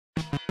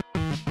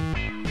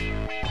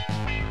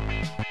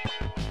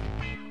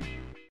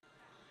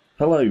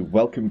Hello,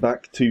 welcome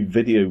back to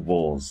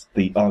VideoWars,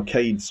 the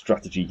arcade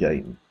strategy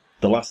game.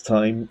 The last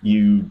time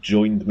you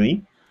joined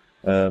me,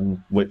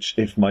 which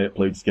if my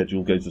upload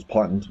schedule goes as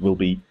planned, will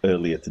be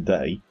earlier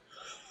today,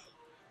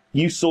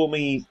 you saw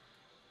me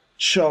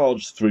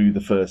charge through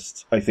the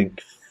first, I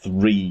think,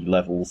 3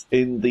 levels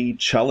in the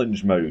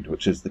challenge mode,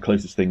 which is the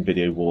closest thing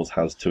VideoWars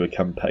has to a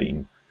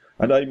campaign.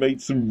 And I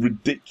made some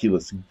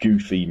ridiculous,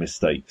 goofy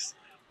mistakes,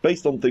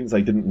 based on things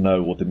I didn't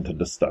know or didn't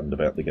understand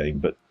about the game,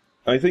 but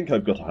I think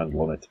I've got a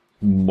handle on it,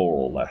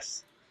 more or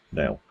less,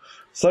 now.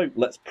 So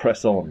let's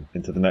press on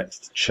into the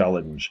next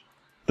challenge,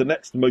 the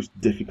next most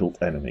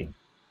difficult enemy.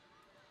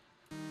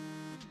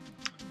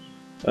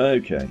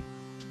 Okay.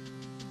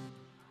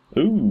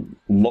 Ooh,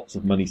 lots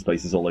of money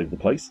spaces all over the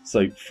place,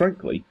 so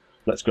frankly,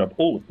 let's grab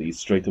all of these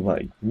straight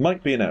away.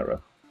 Might be an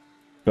error,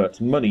 but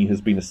money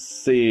has been a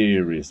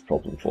serious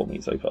problem for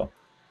me so far.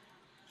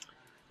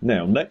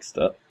 Now, next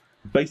up,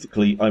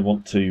 basically I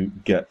want to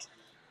get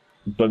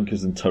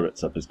bunkers and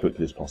turrets up as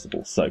quickly as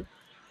possible. So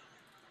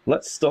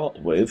let's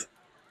start with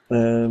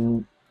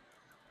oh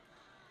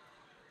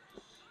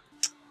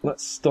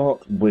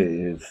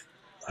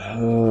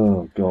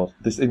god,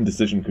 this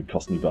indecision could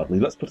cost me badly.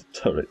 Let's put a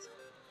turret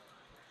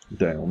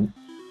down.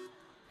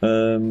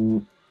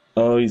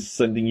 Oh, he's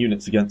sending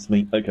units against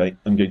me. Okay,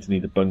 I'm going to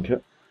need a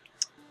bunker.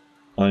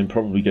 I'm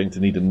probably going to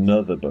need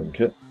another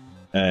bunker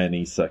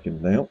any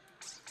second now.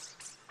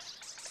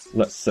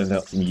 Let's send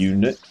out some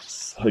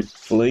units,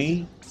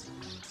 hopefully.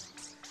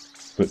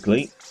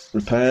 Quickly.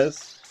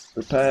 Repairs.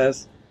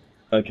 Repairs.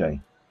 Okay.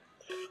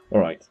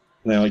 Alright.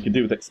 Now I can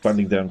do with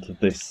expanding down to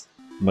this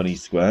money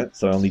square,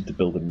 so I'll need to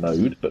build a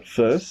node, but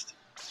first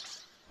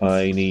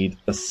I need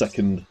a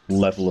second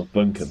level of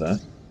bunker there.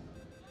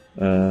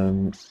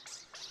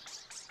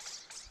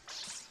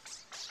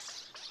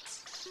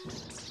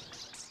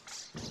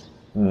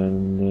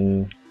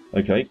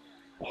 Okay.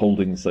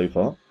 Holding so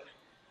far.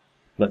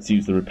 Let's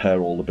use the repair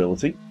all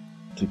ability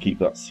to keep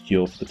that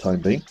secure for the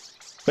time being.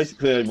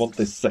 Basically, I want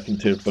this second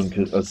tier of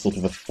bunker as sort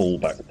of a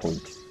fallback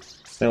point.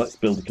 Now let's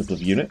build a couple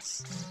of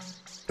units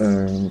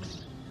and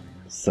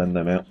send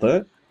them out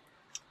there.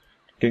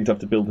 Going to have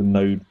to build a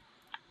node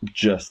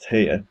just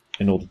here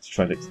in order to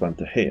try and expand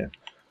to here.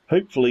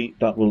 Hopefully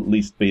that will at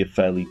least be a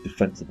fairly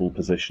defensible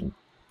position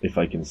if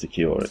I can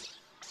secure it.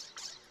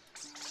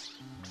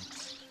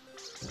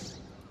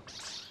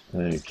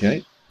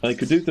 Okay. I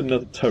could do with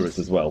another turret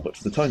as well, but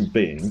for the time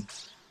being,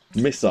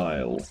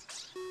 missile.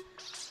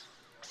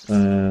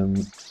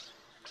 And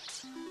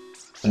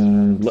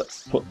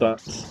let's put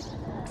that,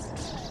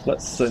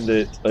 let's send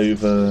it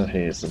over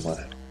here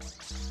somewhere.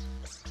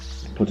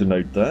 Put a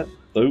node there.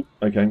 Oh,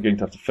 okay, I'm going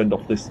to have to fend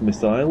off this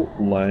missile,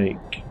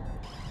 like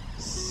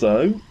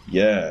so.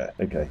 Yeah,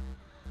 okay.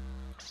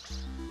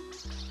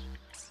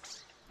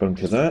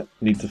 Bunker there.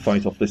 Need to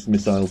fight off this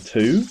missile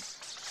too.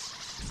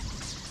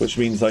 Which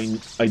means I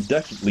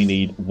definitely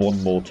need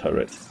one more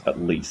turret,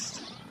 at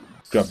least.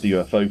 Grab the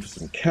UFO for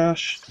some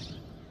cash.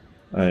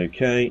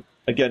 Okay.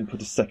 Again, put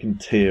a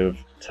second tier of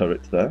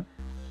turret there.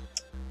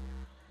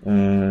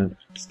 And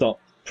start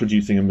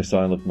producing a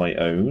missile of my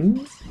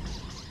own.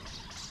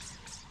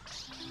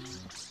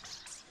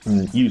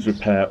 And use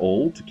repair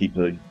all to keep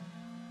the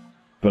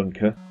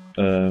bunker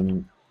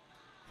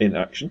in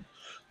action.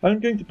 I'm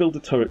going to build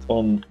a turret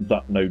on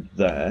that node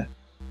there,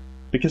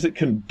 because it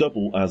can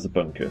double as a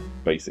bunker,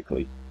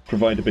 basically.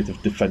 Provide a bit of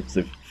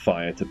defensive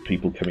fire to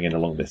people coming in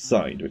along this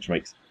side, which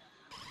makes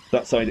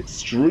that side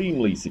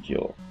extremely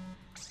secure.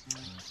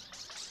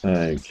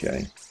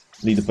 Okay,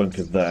 need a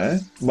bunker there.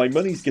 My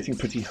money's getting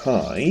pretty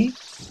high,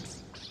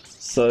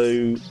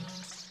 so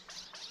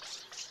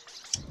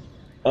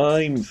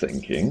I'm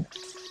thinking,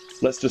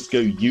 let's just go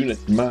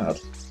unit mad.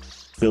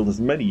 Build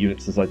as many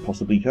units as I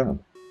possibly can.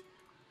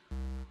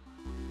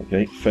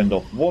 Okay, fend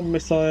off one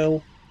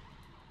missile.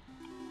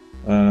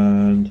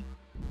 And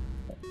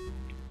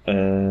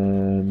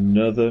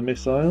another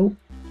missile,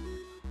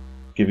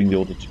 giving the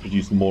order to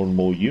produce more and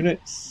more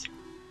units,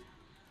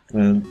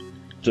 and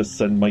just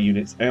send my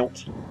units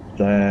out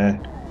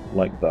there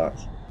like that.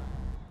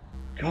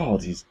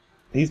 God, he's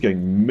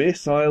going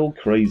missile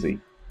crazy.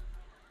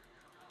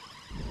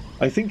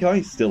 I think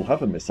I still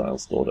have a missile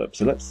stored up,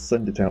 so let's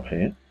send it out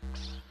here.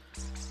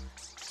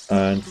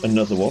 And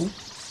another one,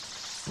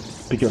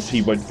 because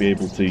he won't be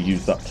able to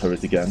use that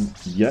turret again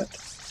yet.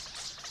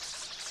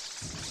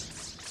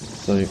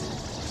 So,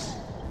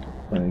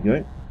 there you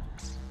go.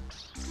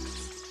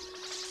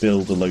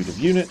 Build a load of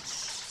units.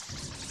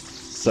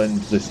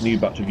 Send this new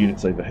batch of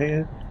units over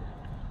here.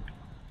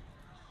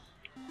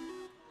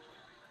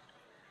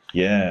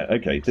 Yeah,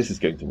 okay, this is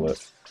going to work.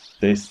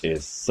 This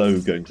is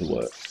so going to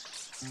work.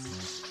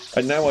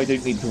 And now I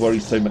don't need to worry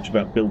so much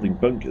about building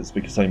bunkers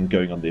because I'm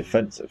going on the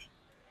offensive.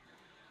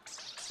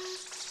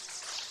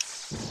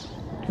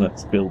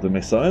 Let's build a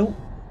missile.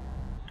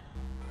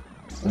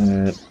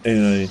 In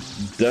a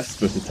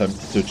desperate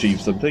attempt to achieve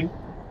something,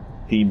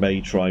 he may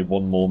try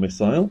one more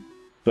missile,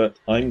 but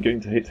I'm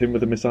going to hit him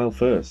with a missile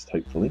first,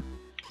 hopefully.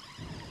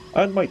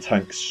 And my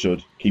tanks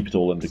should keep it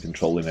all under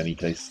control in any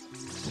case.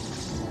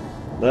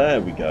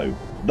 There we go.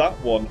 that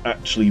one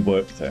actually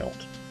worked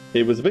out.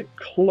 It was a bit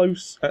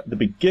close at the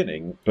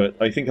beginning, but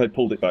I think I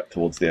pulled it back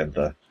towards the end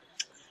there.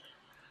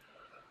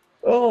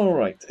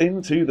 Alright,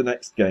 into the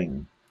next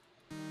game.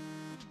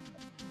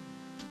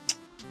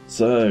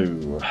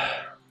 So,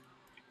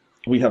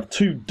 we have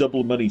 2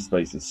 double money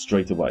spaces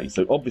straight away,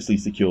 so obviously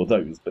secure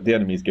those, but the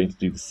enemy is going to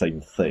do the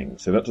same thing,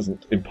 so that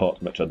doesn't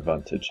impart much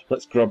advantage.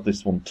 Let's grab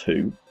this one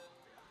too,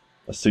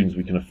 as soon as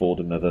we can afford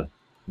another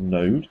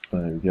node.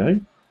 There we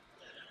go.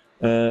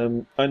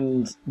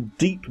 And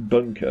deep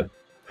bunker,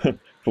 for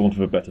want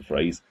of a better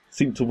phrase,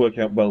 seemed to work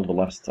out well the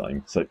last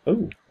time, so,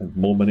 oh, and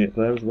more money up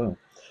there as well.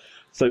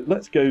 So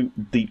let's go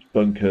deep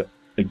bunker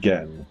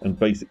again, and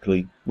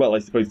basically, well, I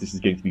suppose this is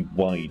going to be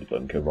wide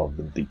bunker rather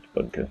than deep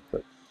bunker,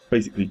 but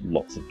basically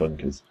lots of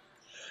bunkers.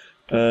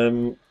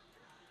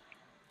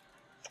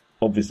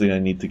 Obviously I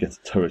need to get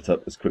a turret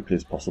up as quickly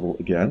as possible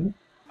again,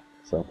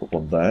 so I'll put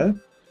one there.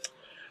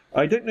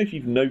 I don't know if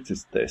you've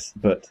noticed this,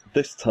 but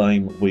this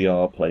time we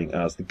are playing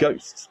as the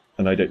ghosts,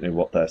 and I don't know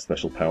what their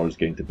special power is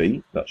going to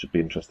be. That should be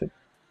interesting.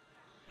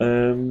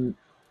 Okay.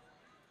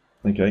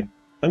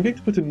 I'm going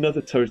to put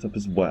another turret up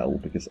as well,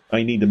 because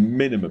I need a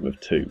minimum of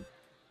 2,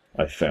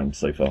 I've found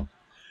so far.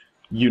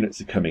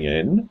 Units are coming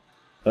in.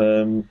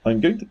 I'm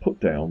going to put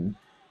down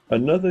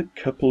another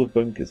couple of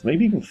bunkers,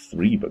 maybe even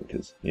 3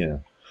 bunkers, yeah,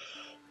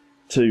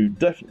 to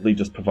definitely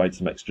just provide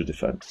some extra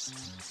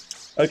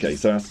defence. Okay,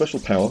 so our special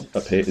power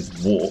up here is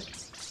Warp,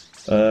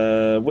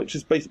 which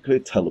is basically a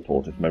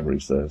teleport if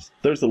memory serves.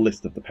 There's a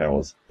list of the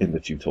powers in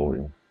the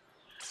tutorial.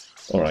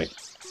 Alright,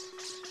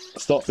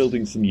 start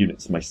building some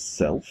units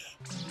myself.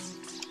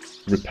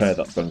 Repair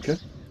that bunker.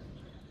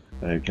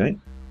 Okay.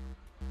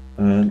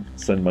 And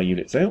send my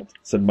units out.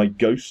 Send my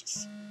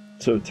ghosts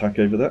to attack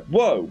over there.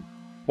 Whoa!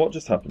 What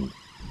just happened?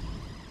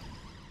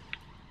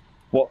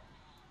 What?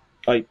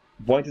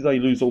 Why did I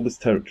lose all this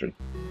territory?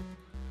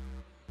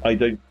 I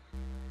don't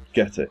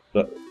get it.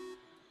 But,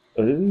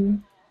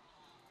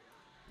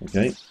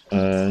 okay.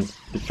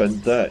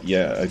 Defend there.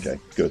 Yeah, okay,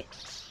 good.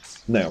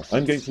 Now,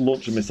 I'm going to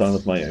launch a missile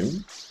of my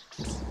own.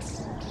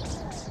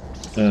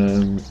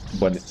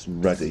 When it's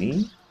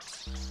ready.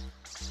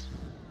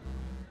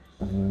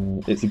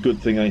 It's a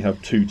good thing I have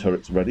 2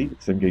 turrets ready,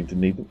 because I'm going to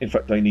need them. In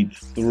fact, I need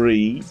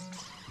 3.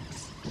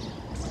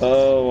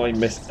 Oh, I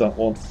missed that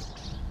one.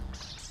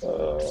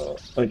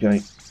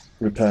 Okay,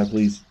 repair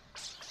please.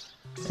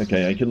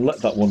 Okay, I can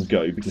let that one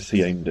go, because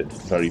he aimed it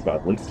very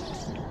badly.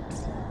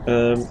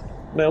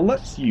 Now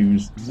let's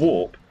use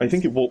Warp. I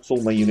think it warps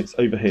all my units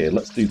over here.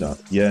 Let's do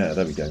that. Yeah,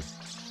 there we go.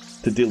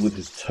 To deal with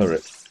his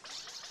turret.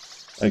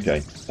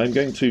 Okay, I'm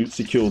going to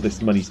secure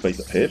this money space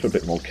up here for a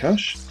bit more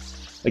cash.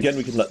 Again,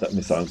 we can let that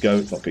missile go,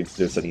 it's not going to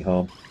do us any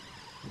harm.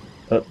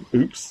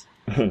 Oops,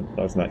 that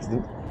was an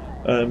accident.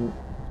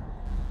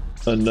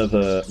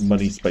 Another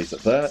money space up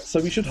there, so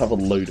we should have a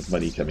load of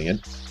money coming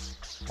in.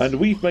 And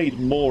we've made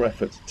more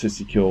effort to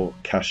secure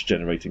cash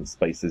generating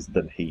spaces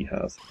than he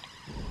has.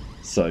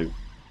 So,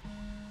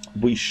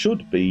 we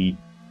should be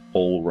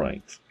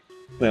alright.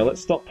 Now let's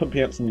start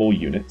pumping out some more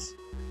units.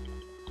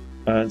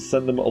 And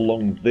send them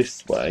along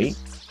this way,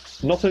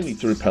 not only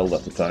to repel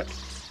that attack,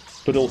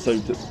 but also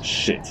to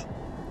shit.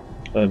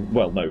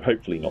 Well, no,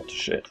 hopefully not to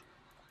shit.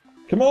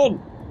 Come on!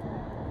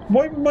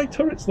 Why were my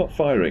turrets not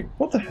firing?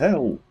 What the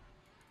hell?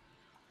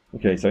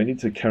 Okay, so I need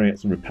to carry out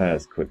some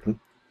repairs quickly.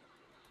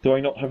 Do I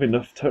not have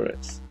enough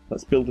turrets?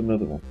 Let's build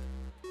another one.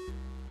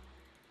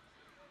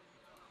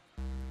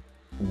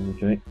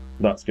 Okay,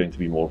 that's going to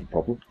be more of a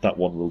problem. That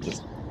one will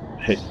just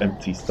hit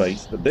empty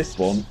space, but this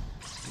one...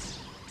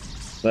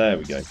 There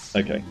we go.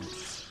 Okay.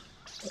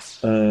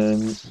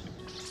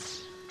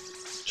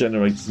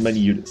 Generate as many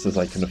units as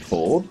I can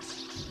afford.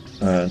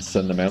 And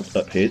send them out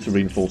up here to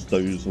reinforce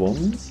those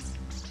ones.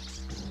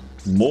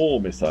 More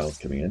missiles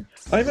coming in.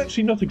 I'm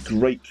actually not a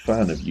great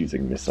fan of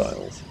using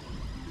missiles.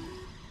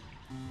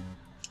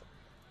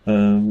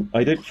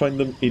 I don't find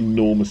them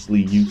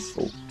enormously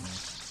useful.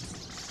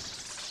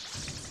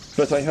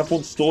 But I have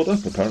one stored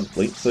up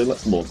apparently, so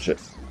let's launch it.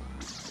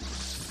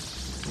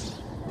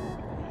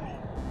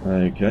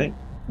 Okay,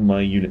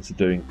 my units are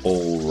doing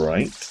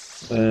alright.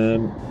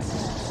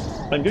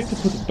 I'm going to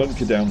put a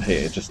bunker down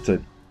here just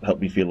to help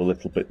me feel a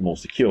little bit more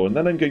secure, and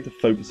then I'm going to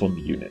focus on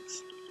the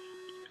units.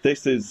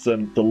 This is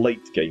the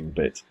late game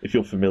bit. If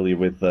you're familiar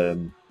with a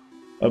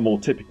more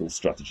typical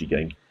strategy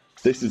game,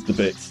 this is the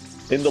bit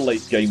in the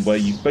late game where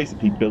you've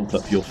basically built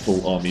up your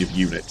full army of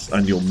units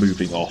and you're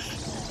moving off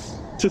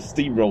to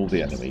steamroll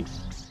the enemy.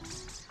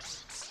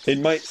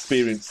 In my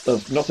experience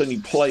of not only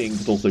playing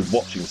but also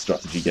watching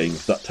strategy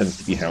games, that tends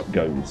to be how it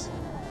goes.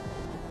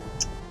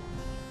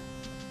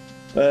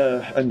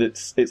 And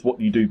it's what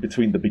you do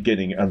between the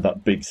beginning and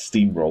that big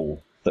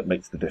steamroll that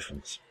makes the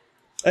difference.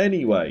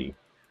 Anyway,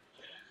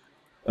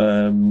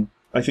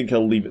 I think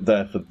I'll leave it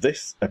there for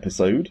this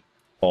episode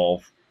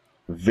of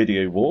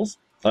Video Wars.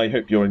 I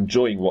hope you're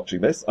enjoying watching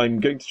this. I'm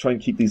going to try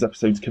and keep these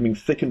episodes coming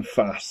thick and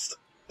fast.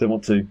 Don't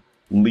want to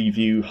leave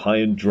you high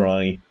and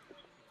dry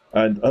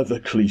and other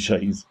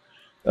cliches.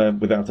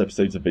 without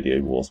episodes of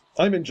Video Wars.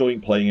 I'm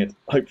enjoying playing it.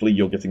 Hopefully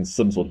you're getting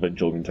some sort of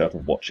enjoyment out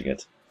of watching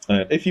it.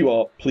 If you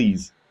are,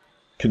 please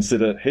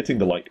consider hitting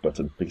the like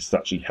button, because it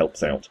actually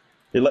helps out.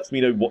 It lets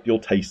me know what your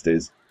taste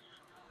is.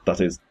 That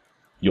is,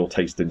 your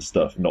taste in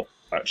stuff, not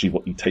actually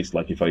what you taste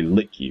like if I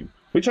lick you,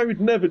 which I would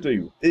never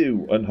do.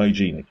 Ew,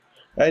 unhygienic.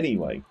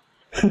 Anyway,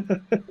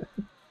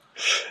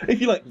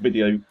 if you like the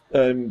video,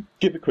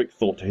 give a quick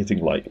thought to hitting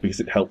like, because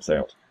it helps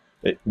out.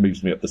 It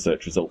moves me up the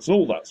search results and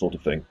all that sort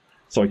of thing,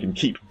 so I can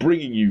keep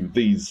bringing you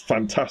these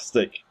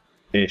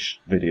fantastic-ish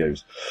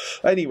videos.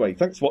 Anyway,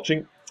 thanks for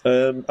watching.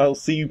 I'll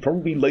see you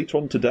probably later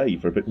on today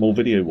for a bit more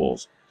Video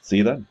Wars. See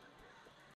you then.